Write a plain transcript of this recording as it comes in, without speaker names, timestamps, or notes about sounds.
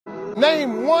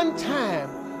Name one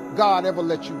time God ever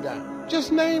let you down.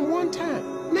 Just name one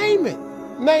time. Name it.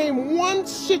 Name one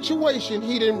situation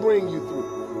he didn't bring you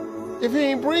through. If he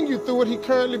ain't bring you through it, he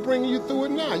currently bringing you through it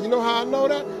now. You know how I know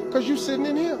that? Because you sitting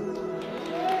in here.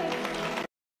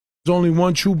 There's only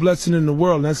one true blessing in the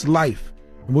world, and that's life.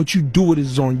 And what you do with it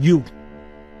is on you.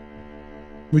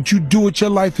 What you do with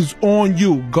your life is on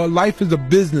you. God, life is a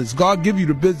business. God give you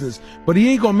the business, but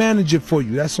he ain't gonna manage it for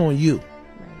you. That's on you.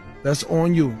 That's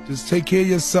on you. Just take care of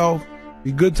yourself,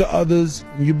 be good to others,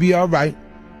 and you'll be all right.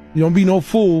 You don't be no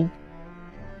fool.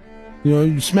 You know,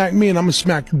 you smack me and I'm gonna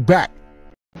smack you back.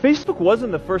 Facebook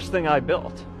wasn't the first thing I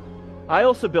built. I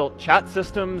also built chat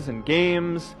systems and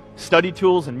games, study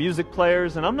tools and music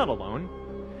players, and I'm not alone.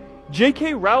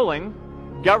 J.K. Rowling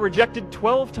got rejected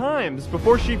 12 times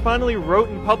before she finally wrote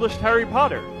and published Harry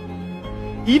Potter.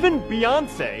 Even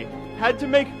Beyonce had to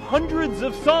make hundreds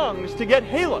of songs to get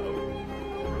Halo.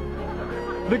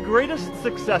 The greatest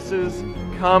successes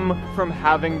come from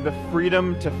having the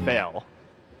freedom to fail.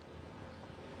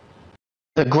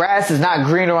 The grass is not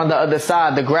greener on the other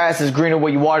side. The grass is greener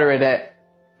where you water it at.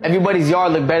 Everybody's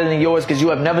yard look better than yours because you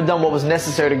have never done what was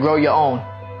necessary to grow your own.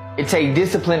 It takes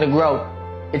discipline to grow.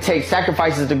 It takes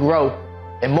sacrifices to grow.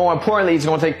 And more importantly, it's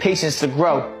going to take patience to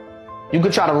grow. You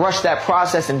could try to rush that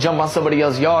process and jump on somebody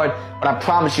else's yard, but I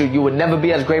promise you, you would never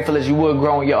be as grateful as you would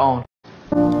growing your own.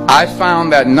 I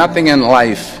found that nothing in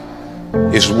life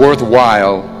is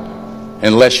worthwhile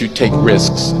unless you take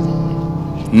risks.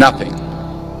 Nothing.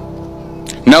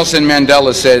 Nelson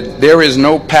Mandela said, "There is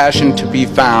no passion to be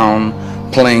found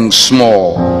playing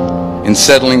small and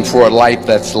settling for a life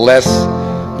that's less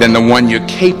than the one you're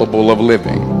capable of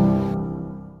living."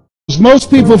 Most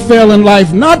people fail in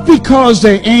life not because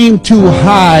they aim too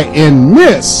high and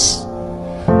miss.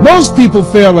 Most people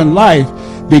fail in life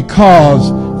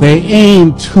because they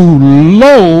aim too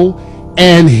low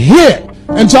and hit.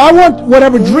 And so I want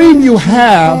whatever dream you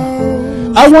have,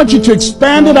 I want you to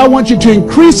expand it, I want you to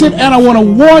increase it, and I want to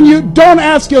warn you, don't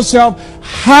ask yourself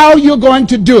how you're going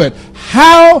to do it.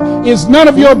 How is none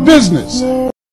of your business.